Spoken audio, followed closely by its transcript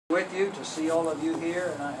With you to see all of you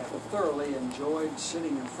here, and I have thoroughly enjoyed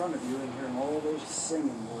sitting in front of you and hearing all those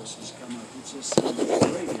singing voices come up. It just sounds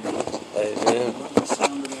great. Amen. Love the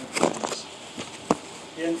sound of their praise.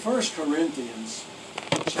 In 1 Corinthians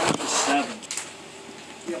chapter 7,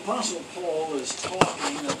 the Apostle Paul is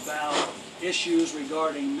talking about issues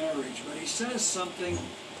regarding marriage, but he says something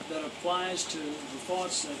that applies to the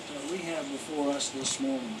thoughts that we have before us this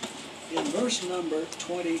morning. In verse number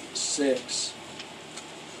 26,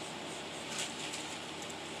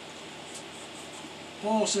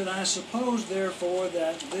 Paul said, I suppose, therefore,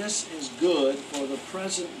 that this is good for the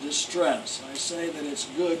present distress. I say that it's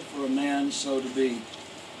good for a man so to be.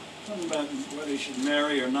 Talking about whether he should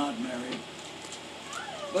marry or not marry.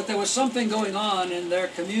 But there was something going on in their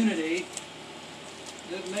community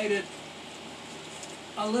that made it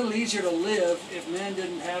a little easier to live if men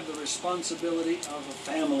didn't have the responsibility of a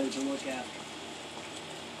family to look after.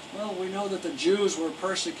 Well, we know that the Jews were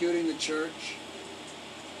persecuting the church.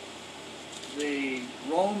 The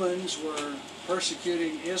Romans were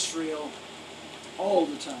persecuting Israel all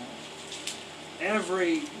the time.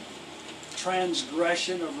 Every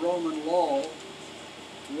transgression of Roman law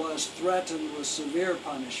was threatened with severe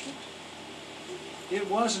punishment.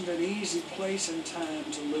 It wasn't an easy place and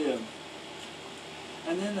time to live.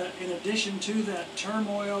 And then in addition to that,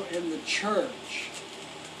 turmoil in the church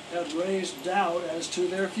had raised doubt as to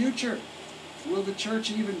their future. Will the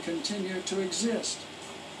church even continue to exist?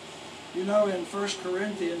 You know, in 1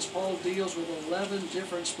 Corinthians, Paul deals with 11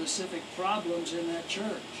 different specific problems in that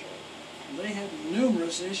church. They had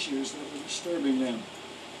numerous issues that were disturbing them.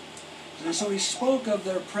 And so he spoke of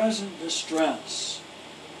their present distress.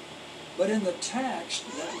 But in the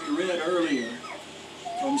text that we read earlier,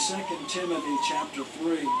 from 2 Timothy chapter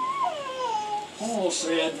 3, Paul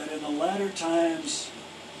said that in the latter times,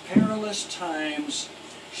 perilous times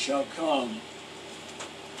shall come.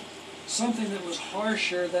 Something that was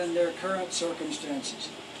harsher than their current circumstances.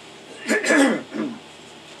 The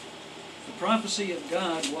prophecy of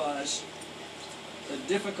God was that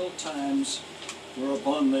difficult times were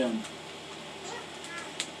upon them.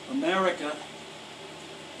 America,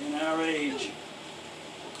 in our age,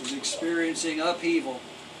 is experiencing upheaval,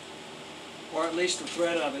 or at least the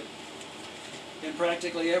threat of it, in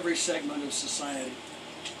practically every segment of society.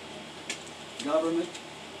 Government,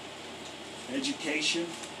 education,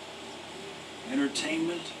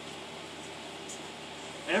 entertainment.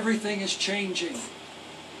 Everything is changing,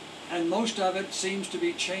 and most of it seems to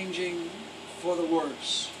be changing for the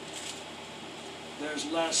worse. There's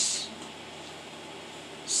less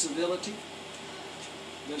civility,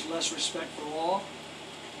 there's less respect for law,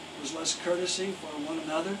 there's less courtesy for one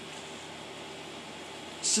another,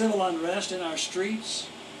 civil unrest in our streets,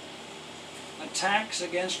 attacks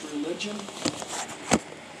against religion.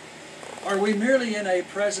 Are we merely in a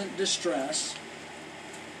present distress,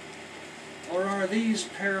 or are these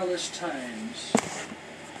perilous times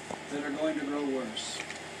that are going to grow worse?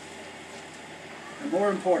 And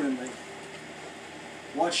more importantly,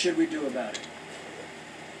 what should we do about it?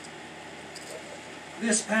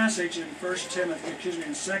 This passage in 2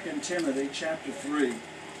 Timothy chapter 3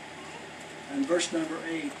 and verse number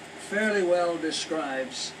 8 fairly well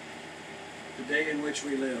describes the day in which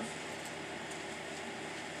we live.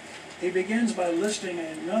 He begins by listing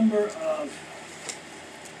a number of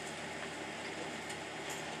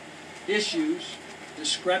issues,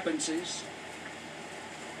 discrepancies,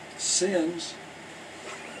 sins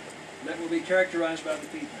that will be characterized by the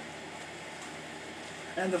people.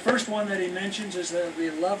 And the first one that he mentions is they'll be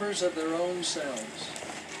lovers of their own selves.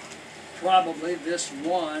 Probably this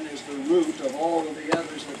one is the root of all of the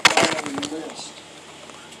others that follow in the list.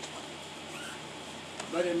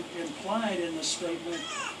 But implied in the statement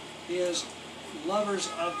is lovers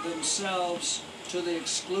of themselves to the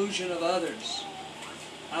exclusion of others.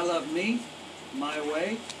 I love me, my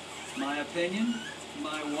way, my opinion,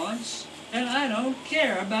 my wants, and I don't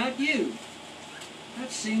care about you.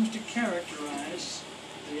 That seems to characterize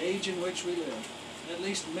the age in which we live. At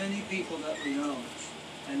least many people that we know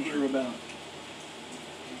and hear about.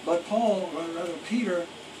 But Peter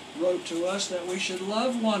wrote to us that we should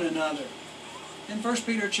love one another. In 1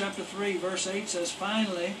 Peter chapter 3, verse 8 says,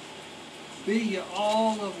 Finally, be ye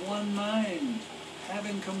all of one mind,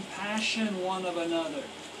 having compassion one of another.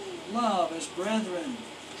 Love as brethren.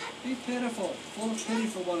 Be pitiful, full of pity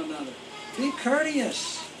for one another. Be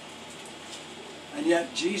courteous. And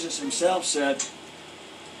yet Jesus himself said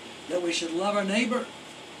that we should love our neighbor.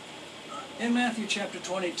 In Matthew chapter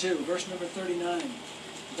 22, verse number 39,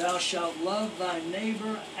 Thou shalt love thy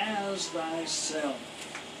neighbor as thyself.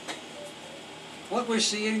 What we're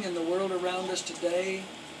seeing in the world around us today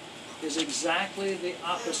is exactly the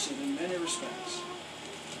opposite in many respects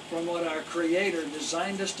from what our Creator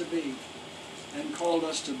designed us to be and called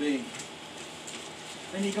us to be.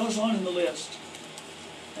 And he goes on in the list,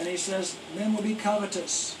 and he says, men will be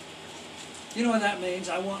covetous. You know what that means?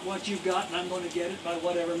 I want what you've got, and I'm going to get it by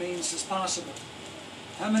whatever means is possible.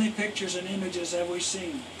 How many pictures and images have we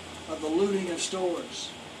seen of the looting of stores,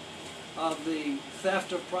 of the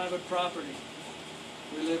theft of private property?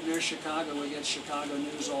 We live near Chicago. We get Chicago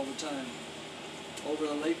news all the time. Over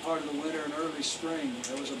the late part of the winter and early spring,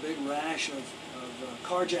 there was a big rash of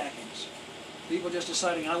carjackings. People just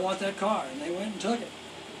deciding, I want that car, and they went and took it.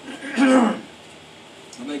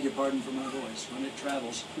 I beg your pardon for my voice. When it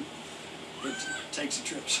travels, it takes a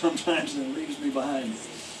trip sometimes and leaves me behind.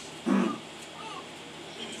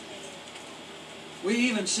 We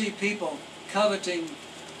even see people coveting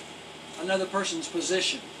another person's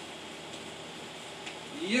position.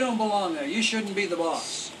 You don't belong there. You shouldn't be the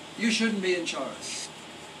boss. You shouldn't be in charge.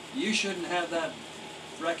 You shouldn't have that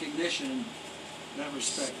recognition, that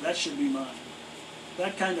respect. That should be mine.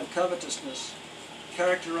 That kind of covetousness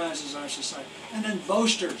characterizes our society. And then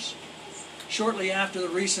boasters. Shortly after the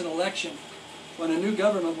recent election, when a new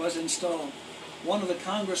government was installed, one of the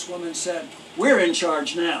congresswomen said, "We're in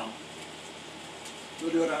charge now.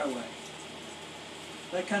 We'll do it our way."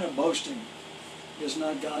 That kind of boasting is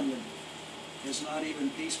not godly. It's not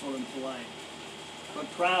even peaceful and polite.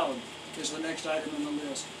 But proud is the next item on the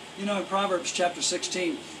list. You know, in Proverbs chapter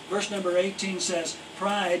 16, verse number 18 says,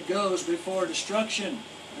 pride goes before destruction,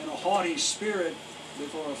 and a haughty spirit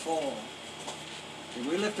before a fall. If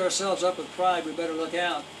we lift ourselves up with pride, we better look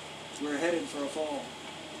out. We're headed for a fall.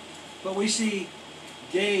 But we see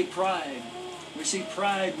gay pride. We see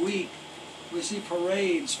Pride Week. We see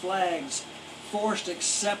parades, flags, forced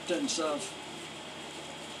acceptance of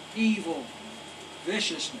evil,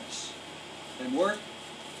 viciousness in work,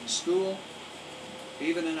 in school,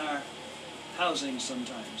 even in our housing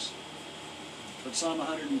sometimes. But Psalm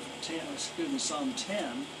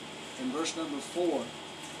 10, in verse number 4,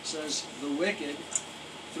 says, the wicked,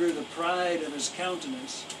 through the pride of his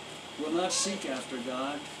countenance, will not seek after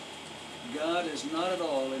God. God is not at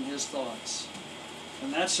all in his thoughts.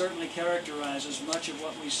 And that certainly characterizes much of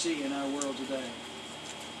what we see in our world today.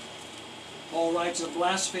 Paul writes of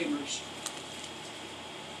blasphemers.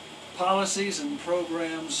 Policies and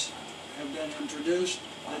programs have been introduced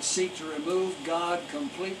that seek to remove God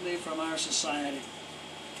completely from our society.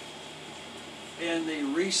 In the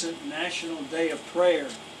recent National Day of Prayer,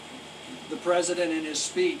 the President in his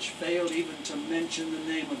speech failed even to mention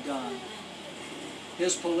the name of God.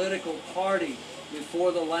 His political party,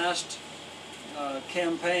 before the last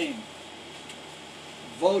campaign,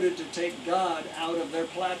 voted to take God out of their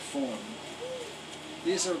platform.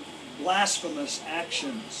 These are blasphemous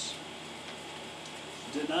actions,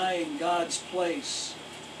 denying God's place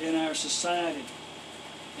in our society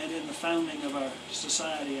and in the founding of our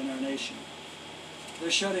society and our nation. They're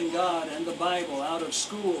shutting God and the Bible out of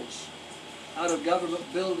schools, out of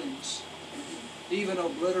government buildings, even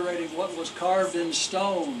obliterating what was carved in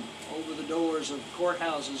stone over the doors of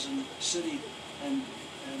courthouses and city and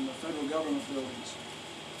the federal government buildings.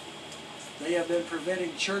 They have been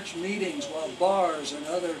preventing church meetings while bars and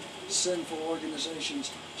other sinful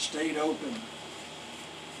organizations stayed open.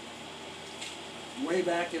 Way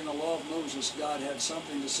back in the law of Moses, God had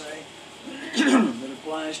something to say that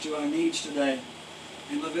applies to our needs today.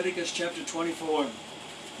 In Leviticus chapter 24,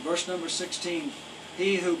 verse number 16,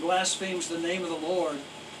 he who blasphemes the name of the Lord,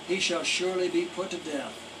 he shall surely be put to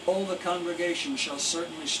death. All the congregation shall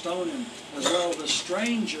certainly stone him, as well the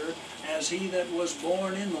stranger as he that was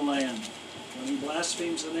born in the land. When he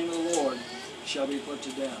blasphemes the name of the Lord, shall be put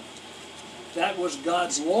to death. That was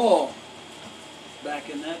God's law back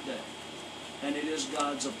in that day. And it is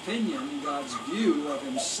God's opinion, God's view of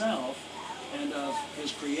himself and of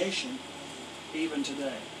his creation even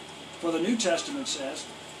today. For the New Testament says,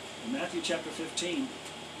 in Matthew chapter 15,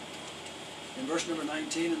 in verse number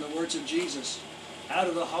 19, in the words of Jesus, out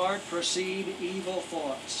of the heart proceed evil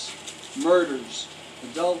thoughts, murders,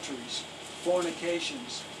 adulteries,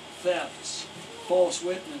 fornications, thefts, false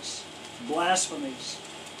witness, blasphemies.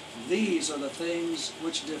 These are the things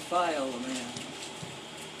which defile a man.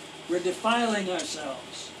 We're defiling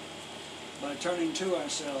ourselves by turning to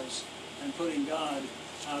ourselves and putting God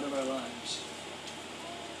out of our lives.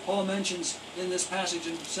 Paul mentions in this passage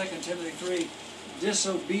in 2 Timothy 3,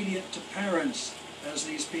 disobedient to parents as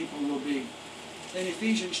these people will be. In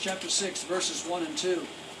Ephesians chapter 6, verses 1 and 2,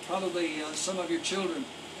 probably some of your children,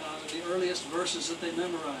 the earliest verses that they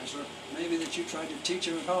memorize, or maybe that you tried to teach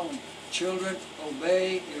them at home. Children,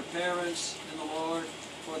 obey your parents in the Lord,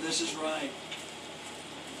 for this is right.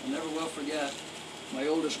 I never will forget my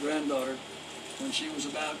oldest granddaughter when she was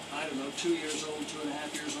about, I don't know, 2 years old,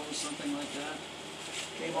 2.5 years old, something like that.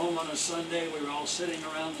 Came home on a Sunday. We were all sitting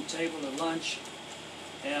around the table at lunch,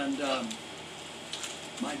 and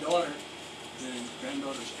my daughter, the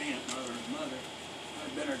granddaughter's aunt, not her mother,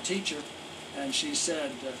 had been her teacher, and she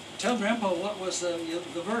said, "Tell Grandpa what was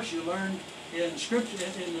the verse you learned in Scripture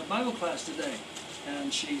in the Bible class today."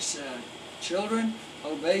 And she said, "Children,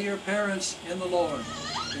 obey your parents in the Lord."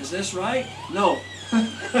 Is this right? No.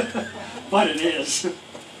 But it is.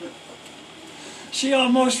 She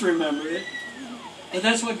almost remembered it. But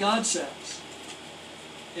that's what God says.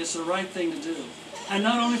 It's the right thing to do. And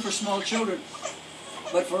not only for small children,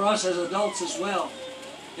 but for us as adults as well.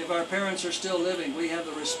 If our parents are still living, we have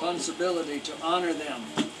the responsibility to honor them.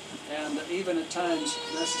 And even at times,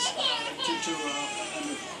 in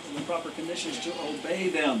the proper conditions, to obey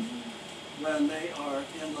them when they are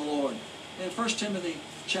in the Lord. In 1 Timothy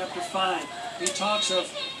chapter 5, he talks of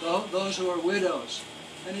those who are widows.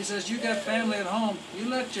 And he says, you got family at home, you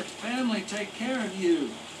let your family take care of you.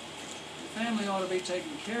 Your family ought to be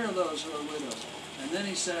taking care of those who are widows. And then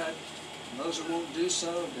he said, those who won't do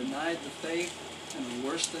so denied the faith and are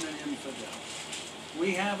worse than an infidel.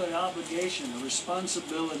 We have an obligation, a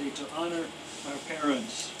responsibility to honor our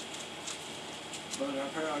parents. But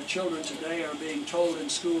our children today are being told in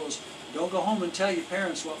schools, don't go home and tell your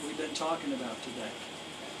parents what we've been talking about today.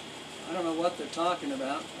 I don't know what they're talking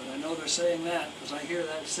about, but I know they're saying that because I hear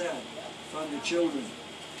that said from the children.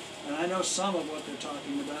 And I know some of what they're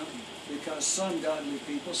talking about because some godly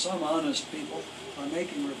people, some honest people are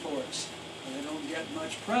making reports. And they don't get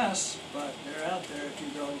much press, but they're out there if you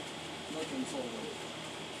go looking for them.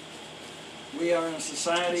 We are in a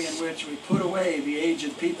society in which we put away the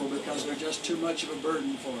aged people because they're just too much of a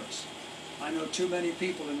burden for us. I know too many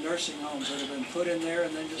people in nursing homes that have been put in there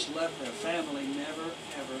and then just left. Their family never,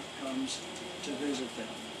 ever comes to visit them.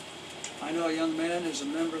 I know a young man who's a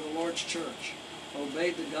member of the Lord's church,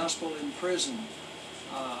 obeyed the gospel in prison,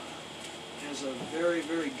 is a very,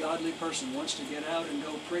 very godly person, wants to get out and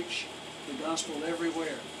go preach the gospel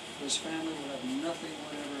everywhere. His family will have nothing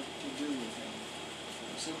whatever to do with him,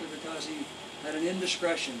 simply because he had an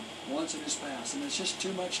indiscretion once in his past, and it's just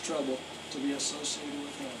too much trouble to be associated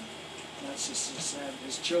with him. That's just sad.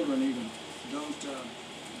 His children even don't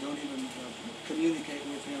even communicate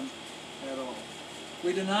with him at all.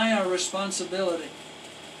 We deny our responsibility.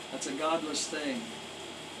 That's a godless thing.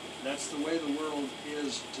 That's the way the world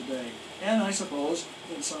is today. And I suppose,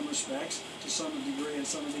 in some respects, to some degree in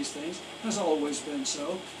some of these things, has always been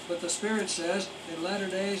so. But the Spirit says, in latter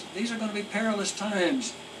days, these are going to be perilous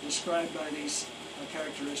times, described by these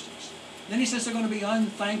characteristics. Then he says they're going to be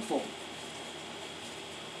unthankful.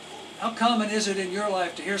 How common is it in your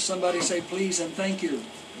life to hear somebody say please and thank you?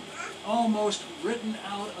 Almost written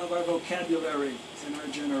out of our vocabulary in our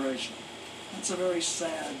generation. That's a very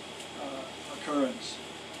sad occurrence.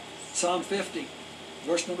 Psalm 50,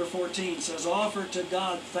 verse number 14 says, offer to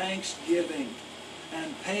God thanksgiving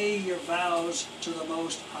and pay your vows to the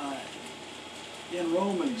Most High. In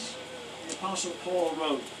Romans, the Apostle Paul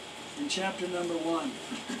wrote in chapter number 1,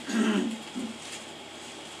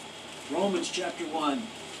 Romans chapter 1,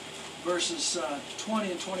 verses 20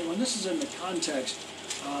 and 21. This is in the context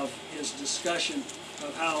of his discussion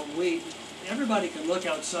of how everybody can look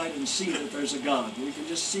outside and see that there's a God. We can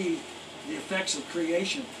just see the effects of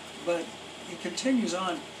creation. But he continues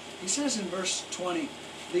on. He says in verse 20,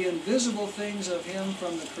 the invisible things of him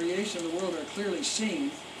from the creation of the world are clearly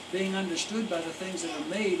seen, being understood by the things that are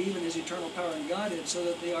made, even his eternal power and Godhead, so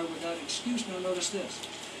that they are without excuse. Now notice this.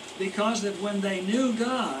 Because that when they knew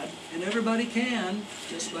God, and everybody can,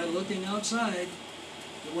 just by looking outside,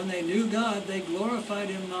 that when they knew God, they glorified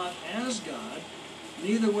him not as God,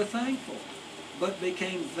 neither were thankful, but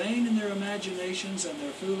became vain in their imaginations, and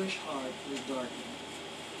their foolish heart was darkened.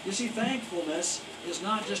 You see, thankfulness is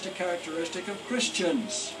not just a characteristic of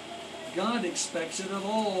Christians. God expects it of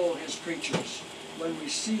all his creatures when we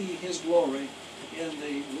see his glory in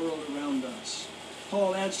the world around us.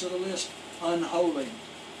 Paul adds to the list unholy,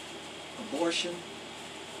 abortion,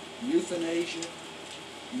 euthanasia,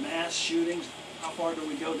 mass shootings. How far do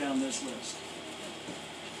we go down this list?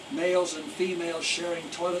 Males and females sharing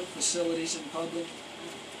toilet facilities in public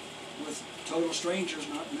with total strangers,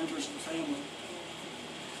 not members of the family.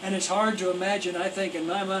 And it's hard to imagine, I think, in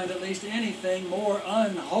my mind at least, anything more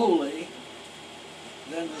unholy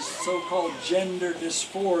than the so-called gender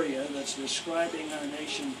dysphoria that's describing our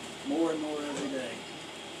nation more and more every day.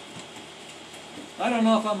 I don't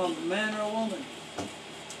know if I'm a man or a woman.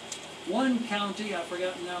 One county, I've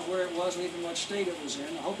forgotten now where it was, or even what state it was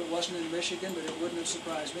in. I hope it wasn't in Michigan, but it wouldn't have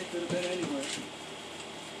surprised me. It could have been anywhere.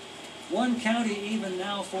 One county even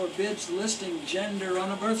now forbids listing gender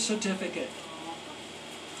on a birth certificate.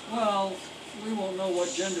 Well, we won't know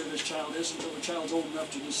what gender this child is until the child's old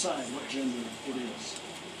enough to decide what gender it is.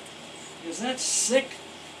 Is that sick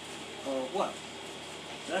or what?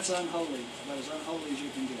 That's unholy, about as unholy as you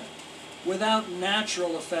can get. Without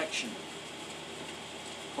natural affection.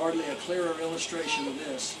 Hardly a clearer illustration of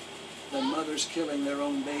this than mothers killing their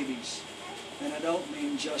own babies. And I don't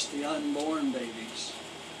mean just the unborn babies.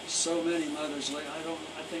 So many mothers,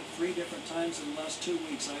 I think 3 different times in the last 2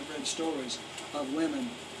 weeks I've read stories of women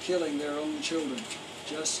killing their own children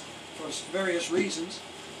just for various reasons.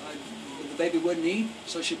 The baby wouldn't eat,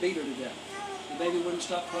 so she beat her to death. The baby wouldn't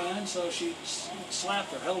stop crying, so she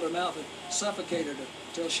slapped her, held her mouth, and suffocated her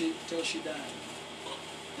till she died.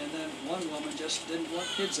 And then one woman just didn't want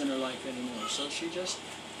kids in her life anymore, so she just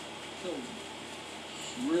killed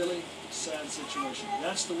them. Really sad situation.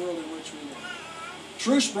 That's the world in which we live.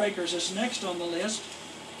 Truce breakers is next on the list.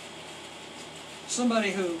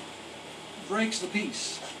 Somebody who breaks the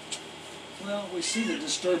peace. Well, we see the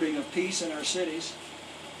disturbing of peace in our cities.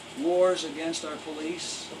 Wars against our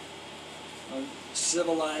police,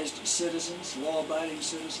 civilized citizens, law-abiding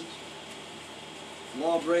citizens.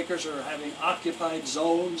 Lawbreakers are having occupied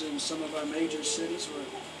zones in some of our major cities where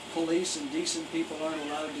police and decent people aren't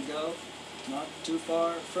allowed to go. Not too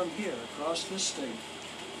far from here, across this state,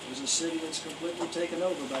 there's a city that's completely taken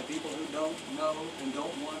over by people who don't know and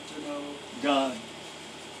don't want to know God.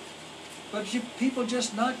 But people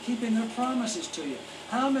just not keeping their promises to you.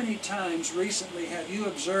 How many times recently have you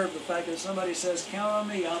observed the fact that somebody says, count on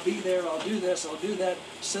me, I'll be there, I'll do this, I'll do that,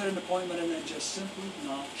 set an appointment, and then just simply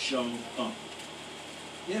not show up?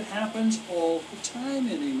 It happens all the time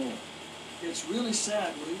anymore. It's really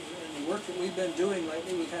sad. In the work that we've been doing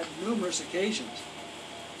lately, we've had numerous occasions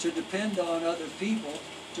to depend on other people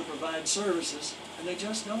to provide services, and they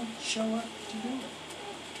just don't show up to do it.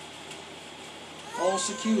 False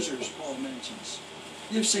accusers, Paul mentions.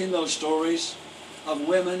 You've seen those stories of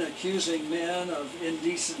women accusing men of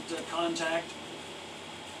indecent contact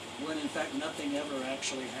when in fact nothing ever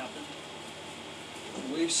actually happened.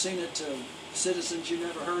 We've seen it to citizens you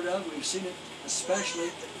never heard of. We've seen it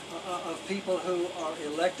especially of people who are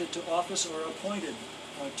elected to office or appointed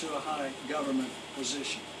to a high government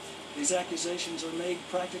position. These accusations are made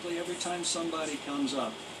practically every time somebody comes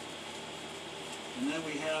up. And then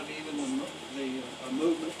we have even a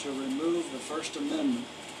movement to remove the First Amendment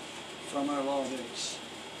from our law base.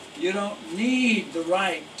 You don't need the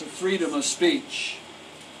right to freedom of speech.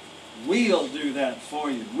 We'll do that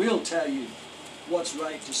for you. We'll tell you what's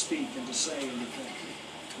right to speak and to say and to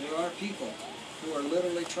think. There are people who are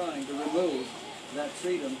literally trying to remove that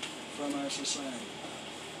freedom from our society.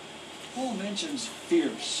 Paul mentions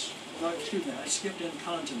fierce. No, excuse me, I skipped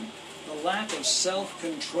incontinent. The lack of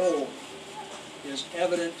self-control is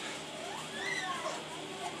evident.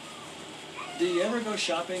 Do you ever go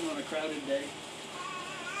shopping on a crowded day?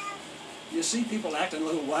 You see people acting a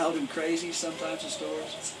little wild and crazy sometimes in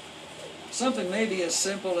stores. Something maybe as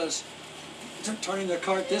simple as turning their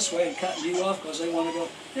cart this way and cutting you off because they want to go.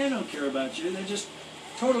 They don't care about you. They're just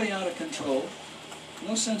totally out of control.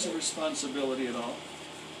 No sense of responsibility at all.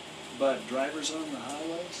 But drivers on the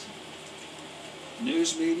highways,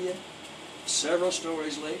 news media, several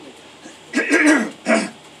stories lately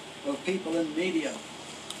of people in media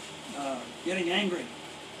getting angry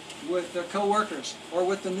with their co-workers or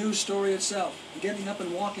with the news story itself, getting up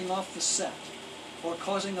and walking off the set or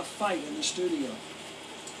causing a fight in the studio.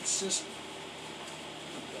 It's just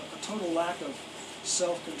a total lack of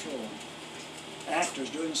self-control. Actors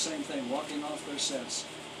doing the same thing, walking off their sets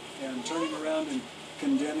and turning around and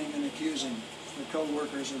condemning and accusing the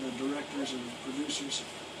co-workers or the directors or the producers.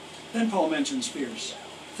 Then Paul mentions fierce.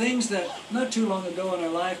 Things that not too long ago in our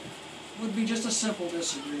life would be just a simple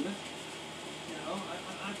disagreement. You know,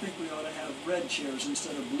 I think we ought to have red chairs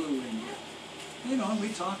instead of blue in here. You know, and we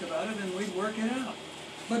talk about it and we work it out.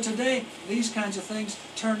 But today, these kinds of things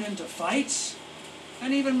turn into fights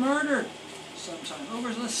and even murder sometimes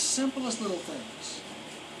over the simplest little things.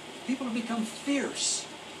 People have become fierce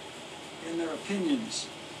in their opinions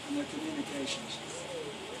and their communications.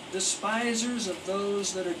 Despisers of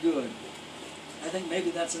those that are good. I think maybe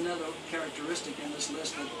that's another characteristic in this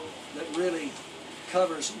list that really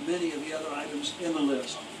covers many of the other items in the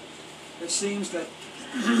list. It seems that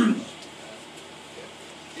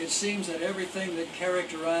everything that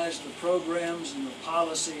characterized the programs and the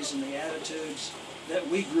policies and the attitudes that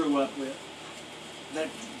we grew up with, that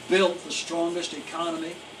built the strongest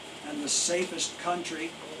economy and the safest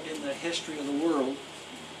country in the history of the world,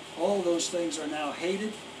 all those things are now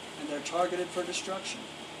hated and they're targeted for destruction.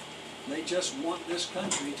 They just want this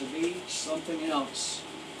country to be something else.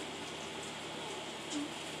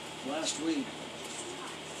 Last week,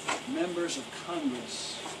 members of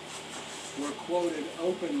Congress were quoted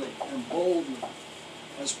openly and boldly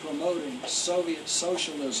as promoting Soviet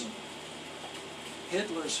socialism,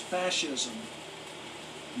 Hitler's fascism,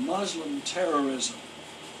 Muslim terrorism,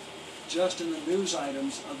 just in the news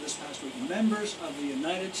items of this past week. Members of the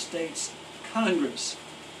United States Congress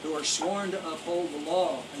who are sworn to uphold the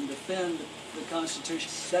law and defend the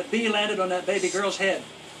Constitution. That bee landed on that baby girl's head.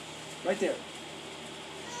 Right there.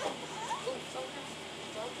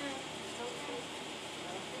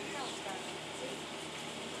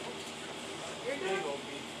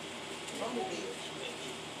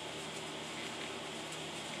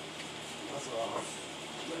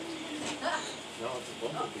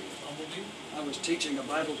 I was teaching a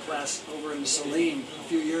Bible class over in Saline a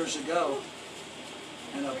few years ago,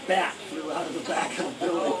 and a bat flew out of the back of the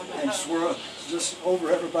building and swirled just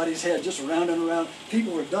over everybody's head, just around and around.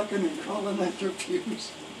 People were ducking and crawling at their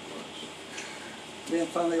pews. Man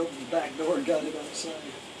finally opened the back door and got it outside.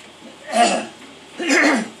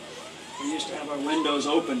 We used to have our windows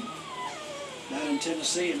open down in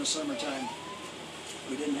Tennessee in the summertime.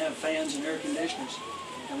 We didn't have fans and air conditioners,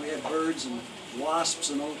 and we had birds and wasps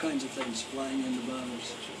and all kinds of things flying into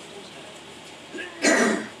bottles.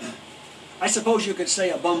 I suppose you could say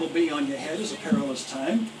a bumblebee on your head is a perilous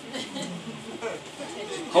time.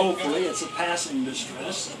 Hopefully it's a passing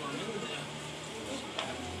distress.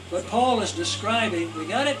 But Paul is describing, we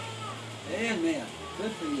got it? Amen.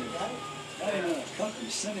 Good for you. Got him in a cup and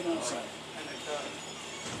sent him outside.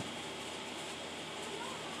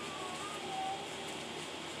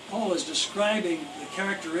 Paul is describing the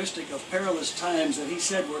characteristic of perilous times that he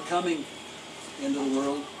said were coming into the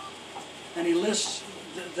world. And he lists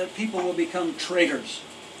that people will become traitors.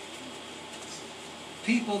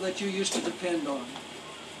 People that you used to depend on.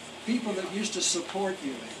 People that used to support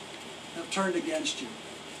you have turned against you.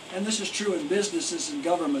 And this is true in businesses and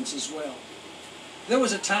governments as well. There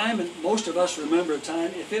was a time, and most of us remember a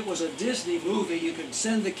time, if it was a Disney movie, you could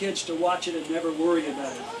send the kids to watch it and never worry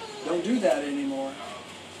about it. Don't do that anymore.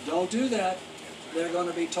 Don't do that. They're going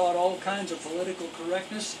to be taught all kinds of political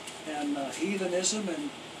correctness and heathenism and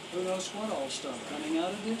who knows what all stuff coming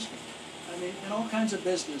out of Disney. I mean, in all kinds of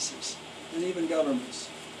businesses and even governments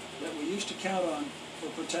that we used to count on for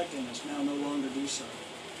protecting us now no longer do so.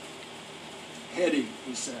 Heady,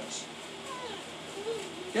 he says.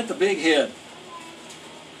 Get the big head.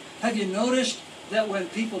 Have you noticed that when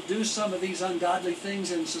people do some of these ungodly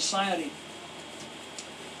things in society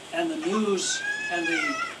and the news and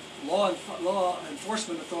the law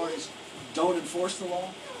enforcement authorities don't enforce the law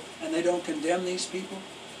and they don't condemn these people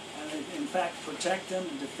and they, in fact, protect them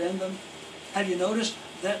and defend them, have you noticed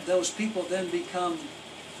that those people then become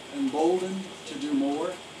emboldened to do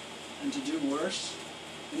more and to do worse?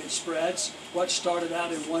 And it spreads. What started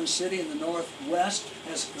out in one city in the Northwest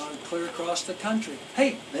has gone clear across the country.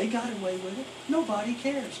 Hey, they got away with it. Nobody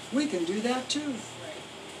cares. We can do that too.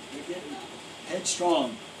 They're getting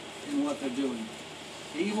headstrong in what they're doing.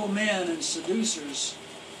 Evil men and seducers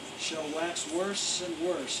shall wax worse and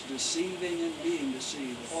worse, deceiving and being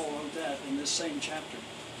deceived. Paul wrote that in this same chapter,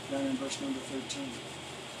 down in verse number 13.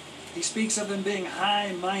 He speaks of them being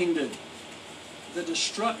high-minded, the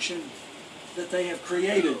destruction that they have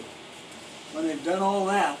created. When they've done all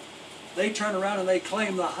that, they turn around and they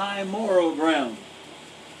claim the high moral ground.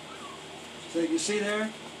 So you see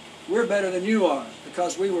there? We're better than you are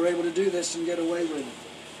because we were able to do this and get away with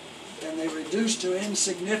it. And they reduce to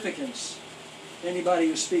insignificance anybody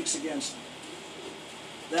who speaks against them.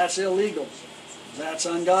 That's illegal. That's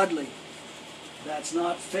ungodly. That's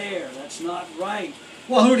not fair. That's not right.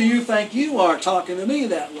 Well, who do you think you are talking to me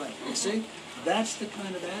that way? You see? That's the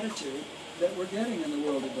kind of attitude that we're getting in the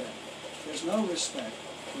world today. There's no respect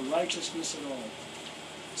for righteousness at all.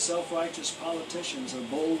 Self-righteous politicians are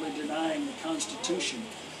boldly denying the Constitution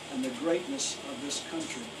and the greatness of this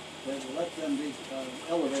country. They let them be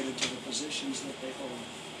elevated to the positions that they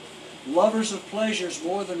hold. Lovers of pleasures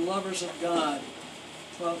more than lovers of God.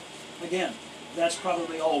 Well, again, that's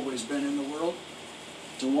probably always been in the world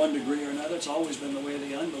to one degree or another. It's always been the way of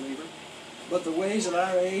the unbeliever. But the ways of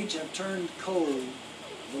our age have turned cold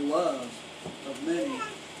the love of many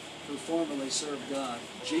who formerly served God.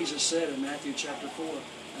 Jesus said in Matthew chapter 4,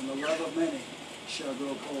 and the love of many shall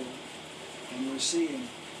grow cold. And we're seeing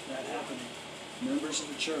that happening. Members of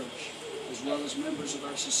the church, as well as members of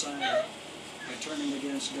our society, are turning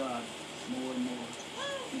against God more and more.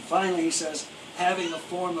 And finally, he says, having a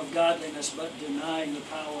form of godliness but denying the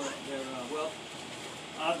power thereof. Well,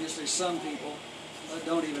 obviously some people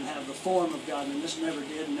don't even have the form of godliness, never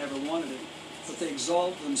did and never wanted it, but they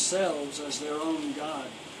exalt themselves as their own God.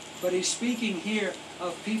 But he's speaking here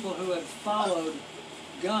of people who had followed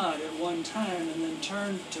God at one time and then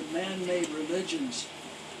turned to man-made religions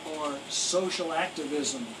or social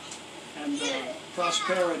activism and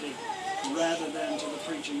prosperity rather than to the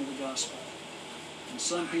preaching of the gospel. And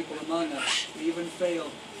some people among us even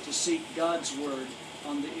fail to seek God's word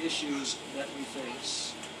on the issues that we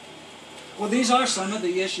face. Well, these are some of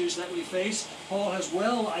the issues that we face. Paul has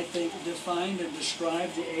well, I think, defined and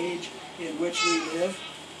described the age in which we live.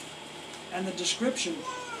 And the description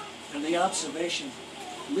and the observation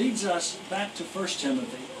leads us back to 1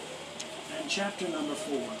 Timothy and chapter number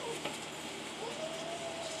 4.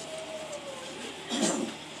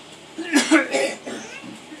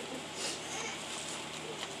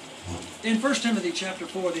 In 1 Timothy chapter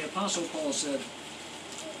 4, the Apostle Paul said,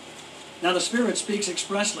 now the Spirit speaks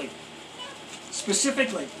expressly,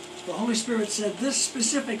 specifically. The Holy Spirit said this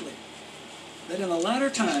specifically, that in the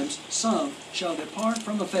latter times some shall depart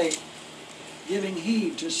from the faith, giving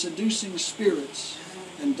heed to seducing spirits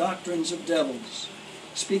and doctrines of devils,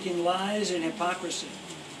 speaking lies in hypocrisy,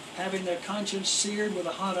 having their conscience seared with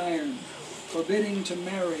a hot iron, forbidding to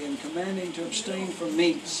marry and commanding to abstain from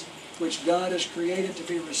meats, which God has created to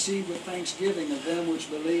be received with thanksgiving of them which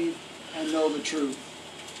believe and know the truth.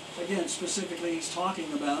 Again, specifically, he's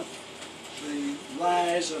talking about the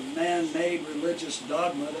rise of man-made religious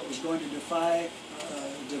dogma that was going to divide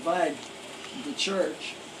the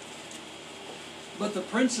church. But the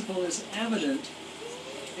principle is evident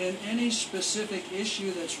in any specific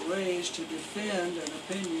issue that's raised to defend an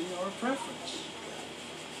opinion or a preference.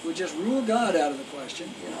 We just rule God out of the question.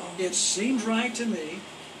 It seems right to me.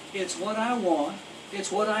 It's what I want.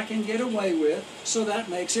 It's what I can get away with, so that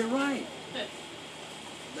makes it right.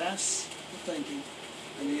 That's the thinking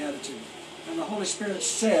and the attitude. And the Holy Spirit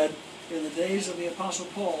said in the days of the Apostle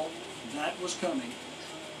Paul, that was coming.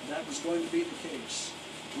 That was going to be the case.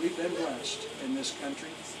 We've been blessed in this country.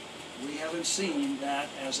 We haven't seen that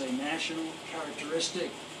as a national characteristic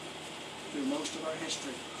through most of our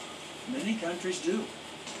history. Many countries do.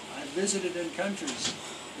 I've visited in countries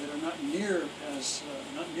that are not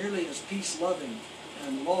nearly as peace-loving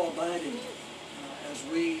and law-abiding as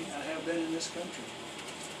we have been in this country.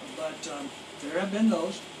 But there have been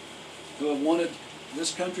those who have wanted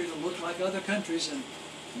this country to look like other countries, and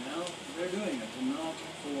now they're doing it, and not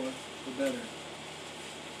for the better.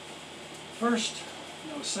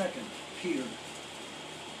 Second Peter,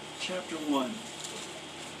 chapter 1,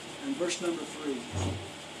 and verse number 3,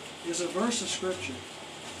 is a verse of Scripture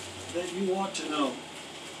that you ought to know.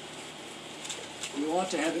 You ought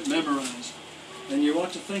to have it memorized, and you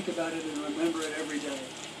ought to think about it and remember it every day.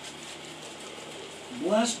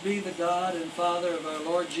 Blessed be the God and Father of our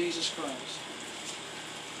Lord Jesus Christ,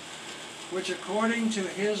 which according to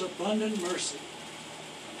his abundant mercy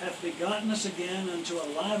hath begotten us again unto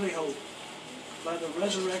a lively hope by the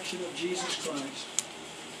resurrection of Jesus Christ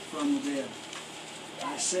from the dead.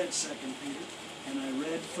 I said 2 Peter, and I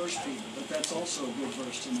read 1 Peter, but that's also a good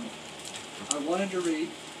verse to know. I wanted to read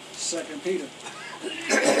 2 Peter.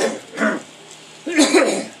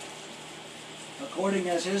 According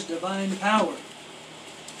as his divine power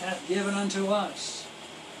hath given unto us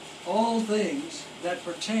all things that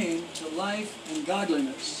pertain to life and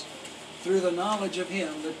godliness through the knowledge of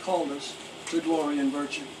him that called us to glory and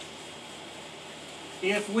virtue.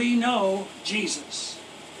 If we know Jesus,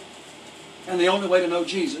 and the only way to know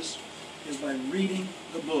Jesus is by reading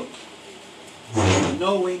the book,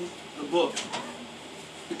 knowing the book,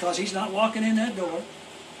 because he's not walking in that door,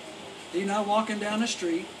 he's not walking down the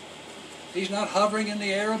street, he's not hovering in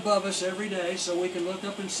the air above us every day so we can look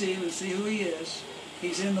up and see him and see who he is.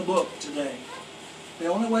 He's in the book today. The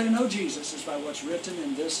only way to know Jesus is by what's written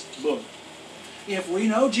in this book. If we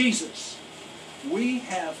know Jesus, we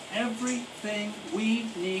have everything we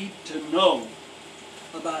need to know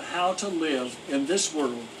about how to live in this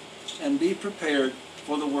world and be prepared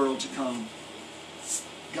for the world to come.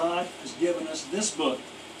 God has given us this book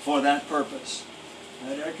for that purpose.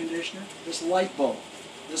 That air conditioner, this light bulb,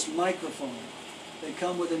 this microphone, they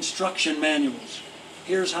come with instruction manuals.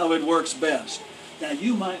 Here's how it works best. Now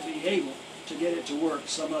you might be able to get it to work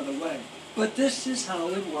some other way, but this is how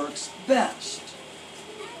it works best.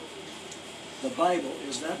 The Bible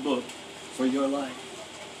is that book for your life.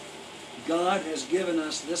 God has given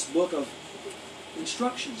us this book of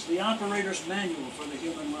instructions, the operator's manual for the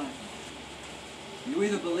human life. You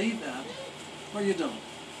either believe that or you don't.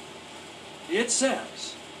 It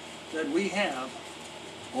says that we have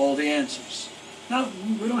all the answers. Now,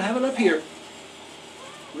 we don't have it up here.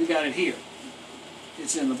 We got it here.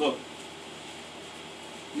 It's in the book.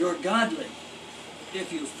 You're godly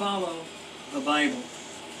if you follow the Bible.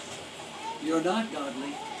 You're not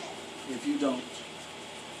godly if you don't.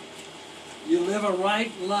 You live a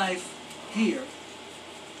right life here,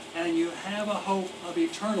 and you have a hope of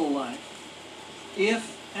eternal life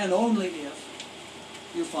if and only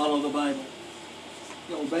if you follow the Bible.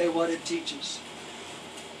 You obey what it teaches.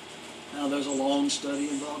 Now, there's a long study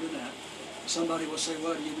involved in that. Somebody will say,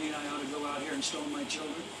 well, do you mean I ought to go out here and stone my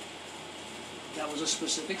children? That was a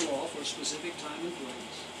specific law for a specific time and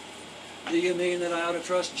place. Do you mean that I ought to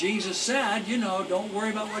trust? Jesus said, don't worry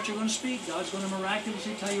about what you're going to speak. God's going to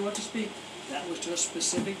miraculously tell you what to speak. That was to a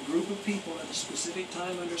specific group of people at a specific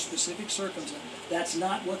time under specific circumstances. That's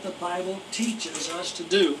not what the Bible teaches us to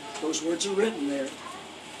do. Those words are written there.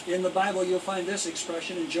 In the Bible, you'll find this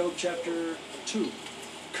expression in Job chapter 2.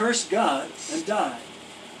 Curse God and die.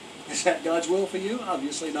 Is that God's will for you?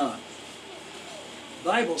 Obviously not. The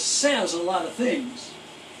Bible says a lot of things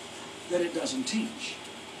that it doesn't teach.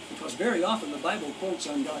 Because very often the Bible quotes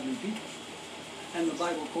ungodly people. And the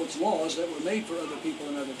Bible quotes laws that were made for other people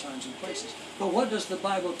in other times and places. But what does the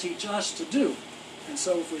Bible teach us to do? And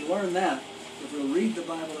so if we learn that, if we'll read the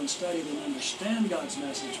Bible and study it and understand God's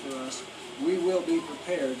message for us, we will be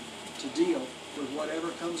prepared to deal with whatever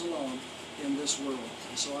comes along in this world.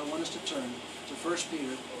 And so I want us to turn to 1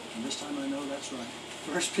 Peter, and this time I know that's right.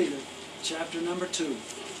 1 Peter, chapter number 2.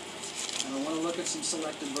 And I want to look at some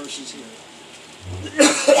selected verses here.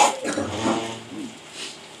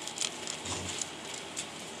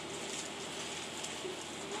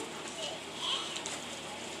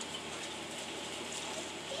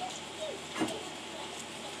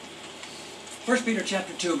 1 Peter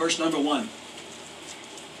chapter 2, verse number 1.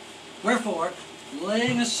 Wherefore,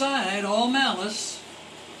 laying aside all malice,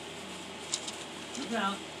 put it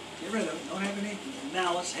down, get rid of it, don't have any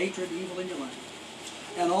malice, hatred, evil in your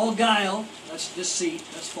life, and all guile, that's deceit,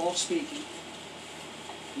 that's false speaking,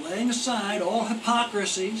 laying aside all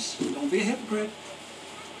hypocrisies, don't be a hypocrite,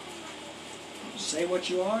 say what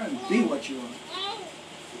you are and be what you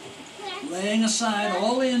are, laying aside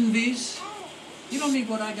all envies. You don't need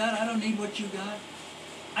what I got. I don't need what you got.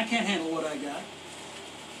 I can't handle what I got.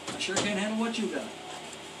 I sure can't handle what you got.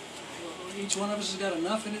 Each one of us has got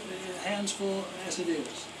enough in it, hands full as it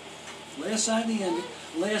is. Lay aside the envy.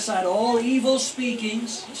 Lay aside all evil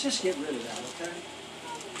speakings. Let's just get rid of that, okay?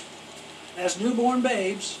 As newborn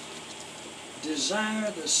babes,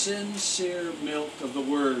 desire the sincere milk of the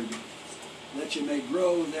Word, that you may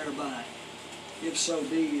grow thereby. If so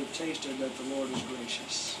be you've tasted that the Lord is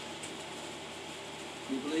gracious.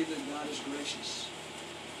 We believe that God is gracious.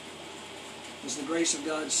 Is the grace of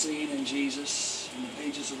God seen in Jesus, in the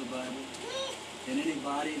pages of the Bible? In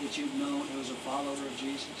anybody that you've known who is a follower of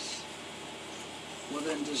Jesus? Well,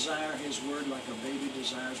 then desire His Word like a baby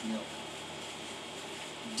desires milk.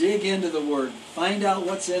 Dig into the Word. Find out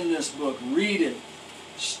what's in this book. Read it.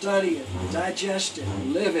 Study it. Digest it.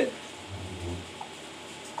 Live it.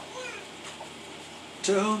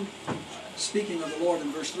 To whom, speaking of the Lord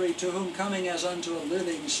in verse 3, to whom coming as unto a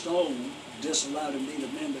living stone, disallowed indeed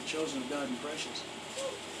of men, but chosen of God and precious.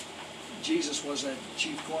 Jesus was that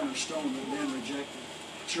chief cornerstone that men rejected.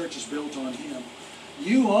 The church is built on Him.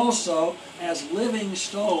 You also, as living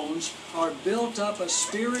stones, are built up a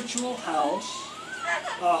spiritual house,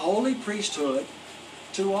 a holy priesthood,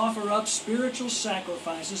 to offer up spiritual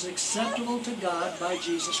sacrifices acceptable to God by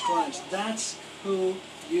Jesus Christ. That's who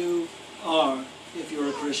you are if you're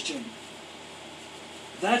a Christian.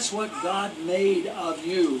 That's what God made of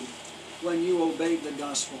you when you obeyed the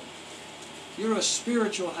gospel. You're a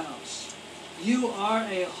spiritual house. You are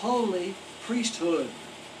a holy priesthood.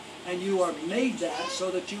 And you are made that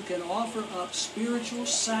so that you can offer up spiritual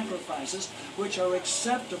sacrifices which are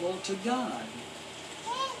acceptable to God.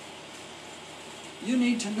 You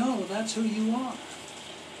need to know that's who you are.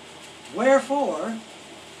 Wherefore,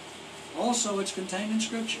 also it's contained in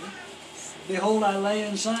Scripture, behold, I lay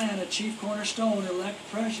in Zion a chief cornerstone, elect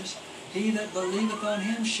precious. He that believeth on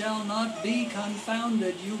Him shall not be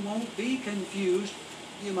confounded. You won't be confused.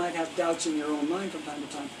 You might have doubts in your own mind from time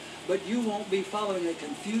to time, but you won't be following a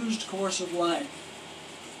confused course of life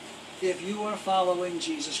if you are following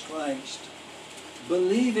Jesus Christ.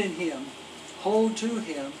 Believe in Him, hold to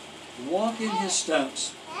Him, walk in His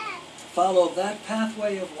steps, follow that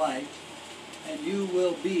pathway of life, and you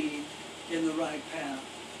will be in the right path.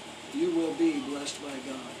 You will be blessed by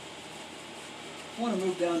God. I want to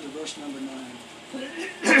move down to verse number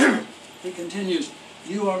 9. He continues,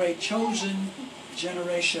 you are a chosen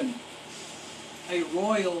generation, a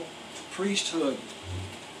royal priesthood,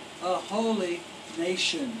 a holy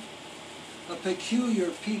nation, a peculiar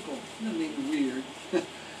people. That doesn't mean weird.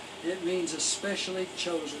 It means especially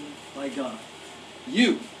chosen by God.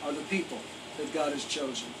 You are the people that God has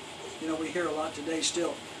chosen. You know, we hear a lot today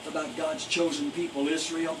still about God's chosen people,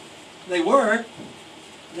 Israel. They were.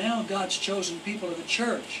 Now God's chosen people are the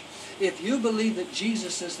church. If you believe that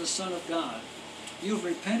Jesus is the Son of God, you've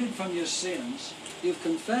repented from your sins, you've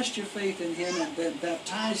confessed your faith in Him and been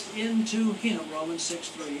baptized into Him, Romans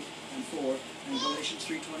 6:3 and 4 and Galatians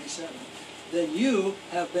 3:27, then you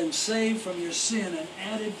have been saved from your sin and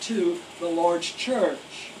added to the Lord's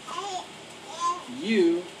church.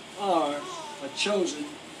 You are a chosen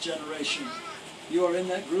generation. You are in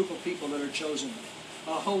that group of people that are chosen.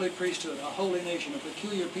 A holy priesthood, a holy nation, a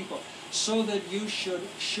peculiar people, so that you should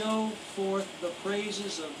show forth the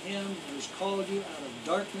praises of Him who has called you out of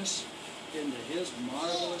darkness into His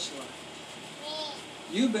marvelous light.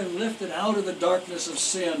 You've been lifted out of the darkness of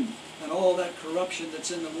sin and all that corruption that's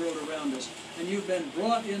in the world around us, and you've been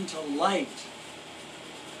brought into light.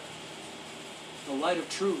 The light of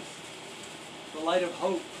truth, the light of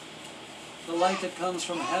hope, the light that comes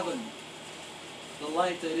from heaven, the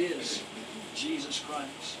light that is Jesus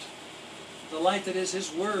Christ, the light that is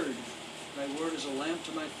His Word. Thy Word is a lamp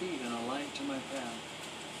to my feet and a light to my path.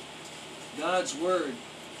 God's Word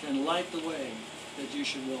can light the way that you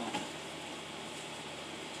should walk.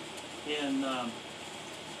 In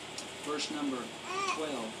verse number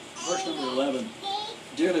 11,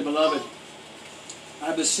 dearly beloved,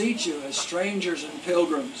 I beseech you as strangers and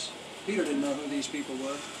pilgrims. Peter didn't know who these people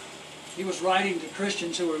were. He was writing to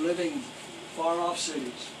Christians who were living in far-off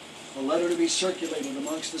cities, a letter to be circulated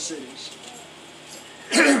amongst the cities.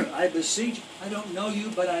 I beseech, I don't know you,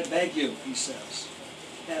 but I beg you, he says,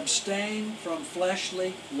 abstain from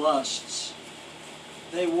fleshly lusts.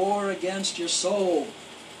 They war against your soul.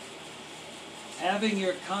 Having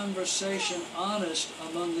your conversation honest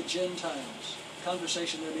among the Gentiles.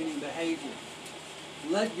 Conversation there meaning behavior.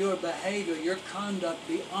 Let your behavior, your conduct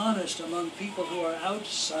be honest among people who are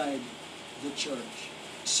outside the church,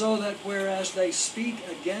 so that whereas they speak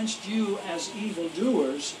against you as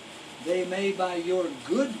evildoers, they may by your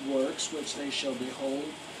good works, which they shall behold,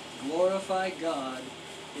 glorify God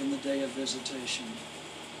in the day of visitation.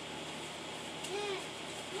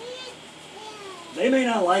 They may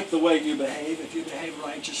not like the way you behave, if you behave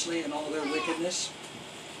righteously in all their wickedness.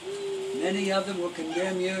 Many of them will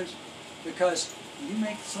condemn you because you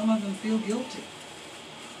make some of them feel guilty.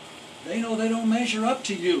 They know they don't measure up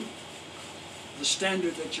to you, the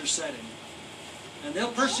standard that you're setting. And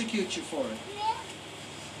they'll persecute you for it.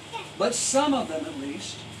 But some of them, at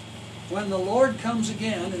least, when the Lord comes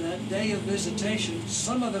again in that day of visitation,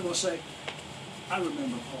 some of them will say, I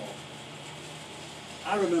remember Paul.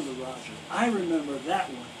 I remember Roger. I remember that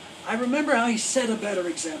one. I remember how he set a better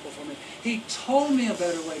example for me. He told me a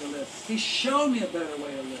better way to live. He showed me a better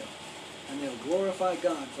way to live. And they'll glorify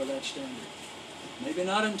God for that standard. Maybe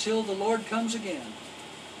not until the Lord comes again.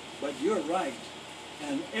 But you're right.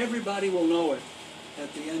 And everybody will know it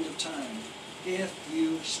at the end of time if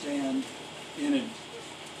you stand in it.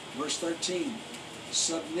 Verse 13.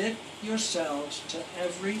 Submit yourselves to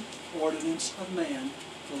every ordinance of man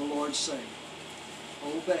for the Lord's sake.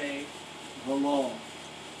 Obey the law.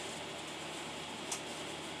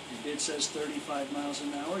 If it says 35 miles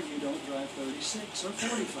an hour, you don't drive 36 or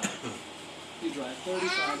 45. You drive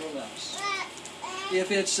 35 or less.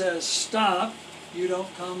 If it says stop, you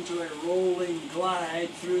don't come to a rolling glide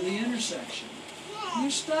through the intersection. You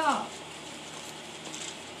stop.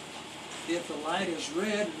 If the light is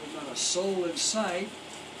red and there's not a soul in sight,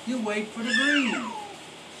 you wait for the green.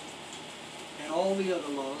 And all the other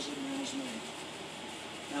laws that man has made.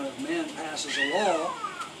 Now, if man passes a law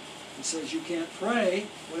that says you can't pray,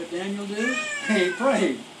 what did Daniel do? He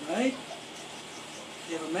prayed, right?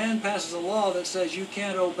 If a man passes a law that says you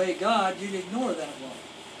can't obey God, you'd ignore that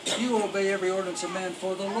law. You obey every ordinance of man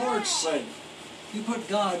for the Lord's sake. You put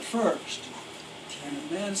God first. And if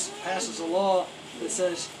man passes a law that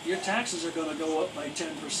says your taxes are going to go up by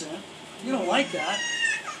 10%, you don't like that,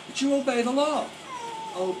 but you obey the law.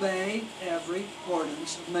 Obey every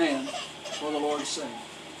ordinance of man for the Lord's sake.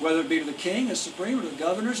 Whether it be to the king as supreme or to the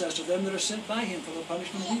governors as to them that are sent by him for the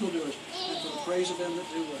punishment of evildoers and for the praise of them that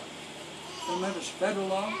do well. Remember, it's federal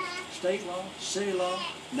law, state law, city law,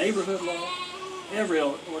 neighborhood law, every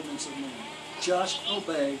ordinance of man. Just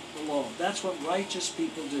obey the law. That's what righteous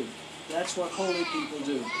people do. That's what holy people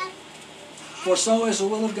do. For so is the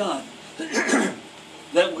will of God,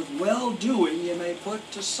 that with well-doing you may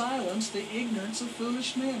put to silence the ignorance of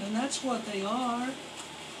foolish men. And that's what they are.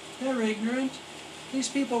 They're ignorant. These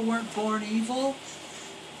people weren't born evil.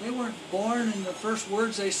 They weren't born and the first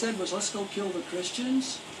words they said was, let's go kill the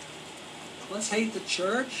Christians. Let's hate the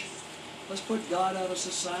church. Let's put God out of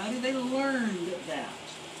society. They learned that.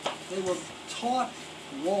 They were taught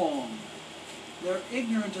wrong. They're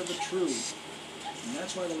ignorant of the truth. And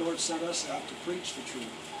that's why the Lord sent us out to preach the truth.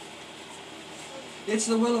 It's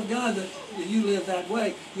the will of God that you live that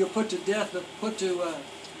way. You're put to death, put to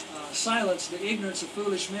silence the ignorance of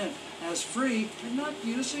foolish men. As free, you're not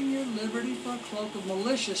using your liberty for a cloak of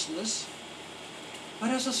maliciousness, but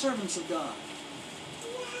as the servants of God.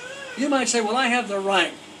 You might say, well, I have the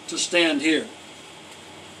right to stand here.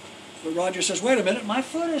 But Roger says, wait a minute, my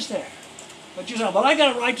foot is there. But you say, well, I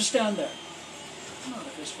got a right to stand there. Not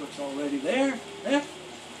if his foot's already there. Eh?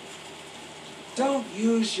 Don't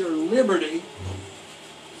use your liberty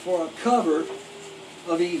for a cover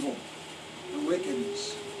of evil and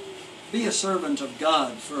wickedness. Be a servant of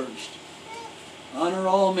God first. Honor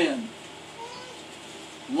all men.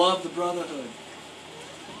 Love the brotherhood.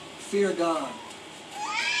 Fear God.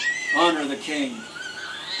 Honor the king.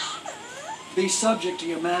 Be subject to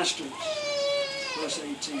your masters. Verse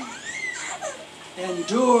 18.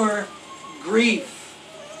 Endure grief,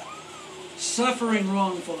 suffering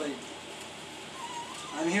wrongfully.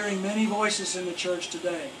 I'm hearing many voices in the church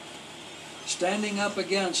today standing up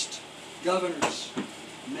against governors,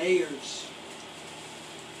 mayors,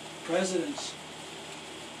 presidents,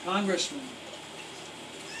 congressmen.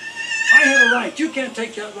 I have a right. You can't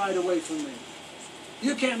take that right away from me.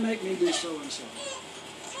 You can't make me do so and so.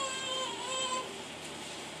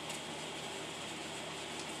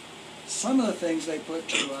 Some of the things they put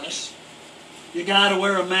to us, you got to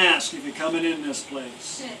wear a mask if you're coming in this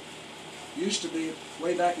place. Used to be,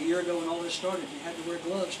 way back a year ago when all this started, you had to wear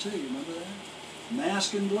gloves too. You remember that?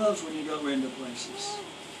 Mask and gloves when you go into places.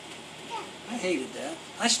 I hated that.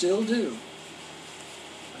 I still do.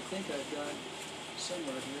 I think I've got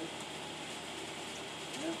somewhere here.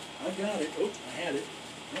 Yeah, I've got it. Oh, I had it.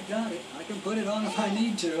 I've got it. I can put it on if I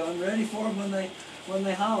need to. I'm ready for them when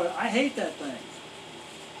they holler. I hate that thing.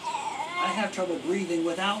 I have trouble breathing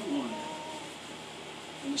without one.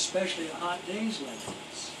 And especially on hot days like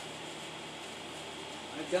this.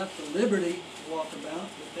 I've got the liberty to walk about,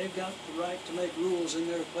 but they've got the right to make rules in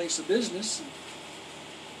their place of business. And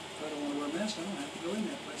if I don't want to wear a mask, I don't have to go in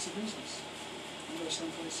that place of business. I'll go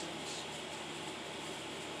someplace else.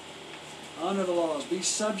 Honor the laws. Be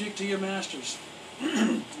subject to your masters.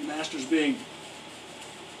 Your masters being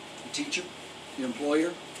the teacher, the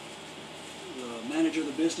employer, the manager of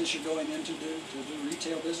the business you're going in to do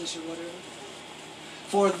retail business or whatever.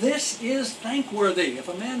 For this is thankworthy, if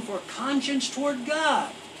a man for conscience toward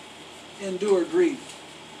God endure grief,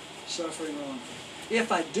 suffering wrongfully.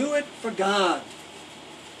 If I do it for God,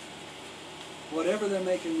 whatever they're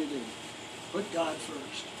making me do, put God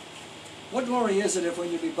first. What glory is it if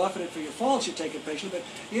when you be buffeted for your faults you take it patiently,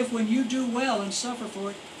 but if when you do well and suffer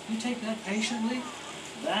for it, you take that patiently,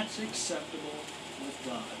 that's acceptable with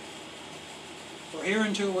God. For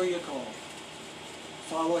hereunto were you called.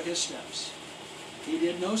 Follow his steps. He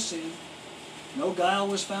did no sin. No guile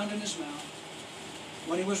was found in his mouth.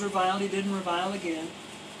 When he was reviled, he didn't revile again.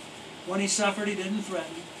 When he suffered, he didn't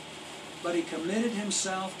threaten. But he committed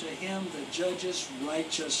himself to him that judges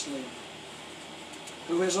righteously,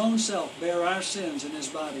 who his own self bare our sins in his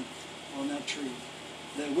body on that tree,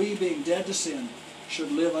 that we, being dead to sin,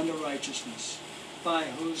 should live unto righteousness, by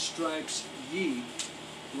whose stripes ye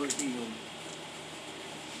were healed.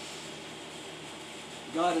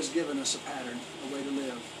 God has given us a pattern, a way to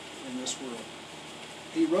live in this world.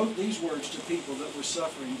 He wrote these words to people that were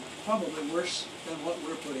suffering probably worse than what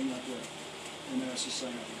we're putting up with in our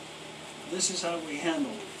society. This is how we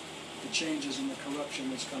handle the changes and the corruption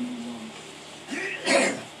that's coming along.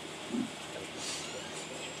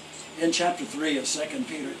 In chapter 3 of 2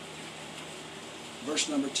 Peter, verse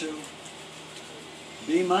number 2,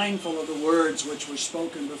 be mindful of the words which were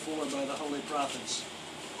spoken before by the holy prophets,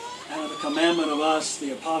 and of the commandment of us,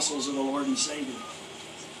 the apostles of the Lord and Savior,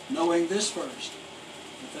 knowing this first,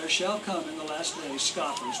 that there shall come in the last days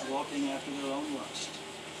scoffers walking after their own lust.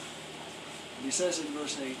 And he says in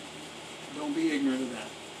verse 8, don't be ignorant of that.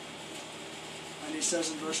 And he says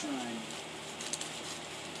in verse 9,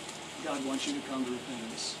 God wants you to come to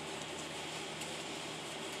repentance.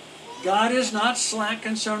 God is not slack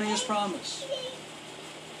concerning his promise.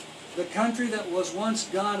 The country that was once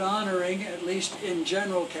God-honoring, at least in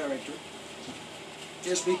general character,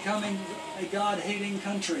 is becoming a God-hating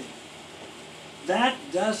country. That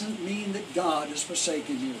doesn't mean that God has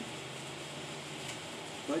forsaken you.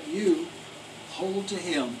 But you hold to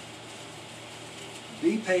him.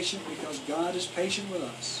 Be patient because God is patient with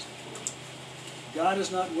us. God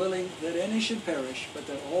is not willing that any should perish, but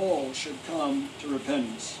that all should come to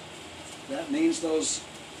repentance. That means those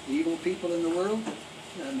evil people in the world,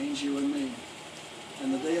 That means you and me.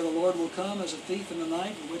 And the day of the Lord will come as a thief in the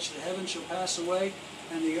night, in which the heavens shall pass away,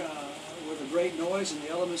 and with a great noise, and the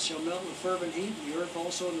elements shall melt with fervent heat, and the earth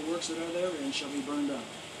also and the works that are therein shall be burned up.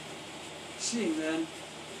 Seeing then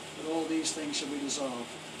that all these things shall be dissolved,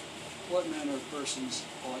 what manner of persons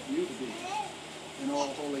ought you to be in all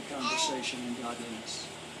holy conversation and godliness?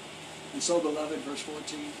 And so, beloved, verse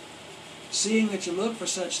 14, seeing that you look for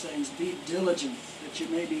such things, be diligent that you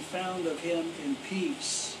may be found of him in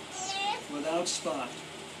peace, without spot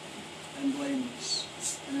and blameless.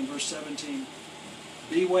 And in verse 17,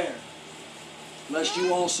 beware, lest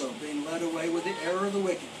you also, being led away with the error of the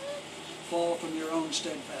wicked, fall from your own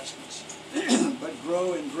steadfastness, but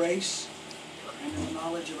grow in grace and in the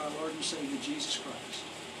knowledge of our Lord and Savior Jesus Christ.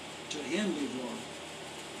 To him be glory,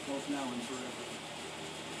 both now and forever.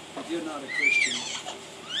 If you're not a Christian,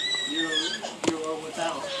 you are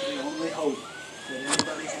without the only hope that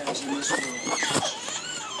anybody has in this world.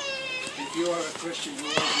 If you are a Christian who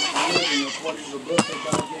is living according to the book that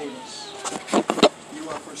God gave us, you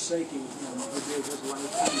are forsaking him who gave his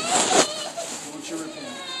life for you. Won't you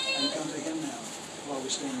repent and come to him now while we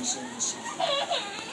stand and sing this song?